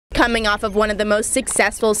Coming off of one of the most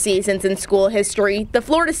successful seasons in school history, the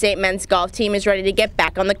Florida State men's golf team is ready to get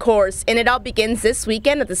back on the course, and it all begins this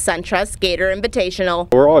weekend at the SunTrust Gator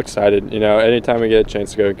Invitational. We're all excited. Anytime we get a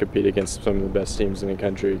chance to go and compete against some of the best teams in the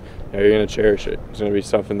country, you're going to cherish it. It's going to be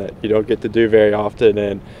something that you don't get to do very often,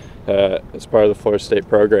 and it's part of the Florida State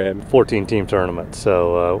program. 14-team tournament,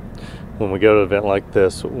 so when we go to an event like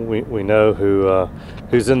this, we know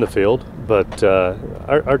who's in the field, but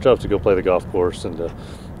our job is to go play the golf course and to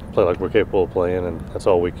play like we're capable of playing, and that's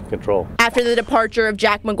all we can control. After the departure of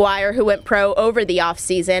Jack McGuire, who went pro over the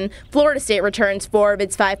offseason, Florida State returns 4 of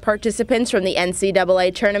its 5 participants from the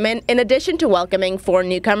NCAA tournament, in addition to welcoming 4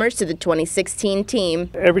 newcomers to the 2016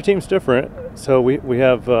 team. Every team's different, so we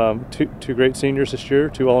have two great seniors this year,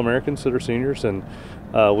 2 All-Americans that are seniors, and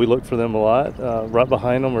we look for them a lot. Right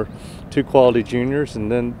behind them are 2 quality juniors,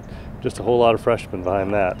 and then just a whole lot of freshmen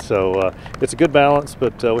behind that. So it's a good balance,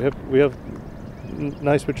 but we have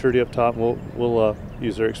nice maturity up top. We'll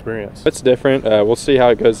use their experience. It's different. We'll see how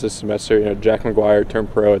it goes this semester. Jack McGuire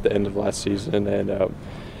turned pro at the end of last season, and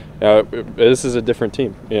this is a different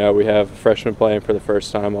team. We have a freshman playing for the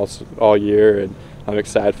first time all year, and I'm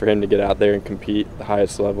excited for him to get out there and compete at the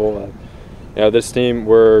highest level. This team,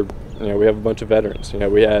 we have a bunch of veterans.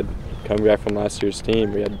 We had, coming back from last year's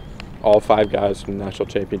team, we had all 5 guys from the national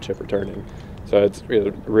championship returning. So it's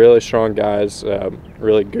really strong guys,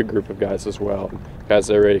 really good group of guys as well, guys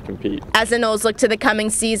that are ready to compete. As the Noles look to the coming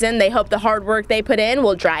season, they hope the hard work they put in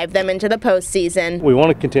will drive them into the postseason. We want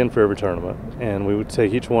to contend for every tournament, and we would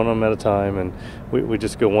take each one of them at a time, and we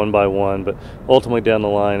just go one by one. But ultimately down the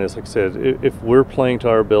line, as like I said, if we're playing to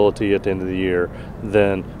our ability at the end of the year,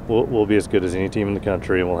 then we'll be as good as any team in the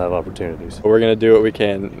country, and we'll have opportunities. We're going to do what we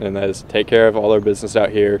can, and that is take care of all our business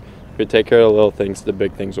out here. If we take care of the little things, the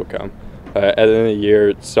big things will come. At the end of the year,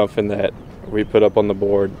 it's something that we put up on the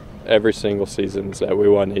board every single season, is that we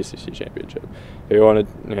won an ACC championship. We want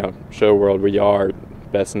to show the world we are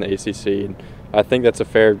best in the ACC, and I think that's a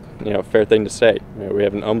fair thing to say. We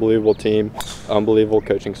have an unbelievable team, unbelievable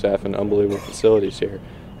coaching staff, and unbelievable facilities here,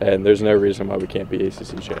 and there's no reason why we can't be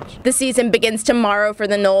ACC champs. The season begins tomorrow for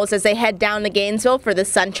the Noles as they head down to Gainesville for the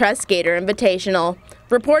SunTrust Gator Invitational.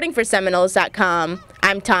 Reporting for Seminoles.com,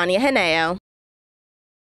 I'm Tanya Henao.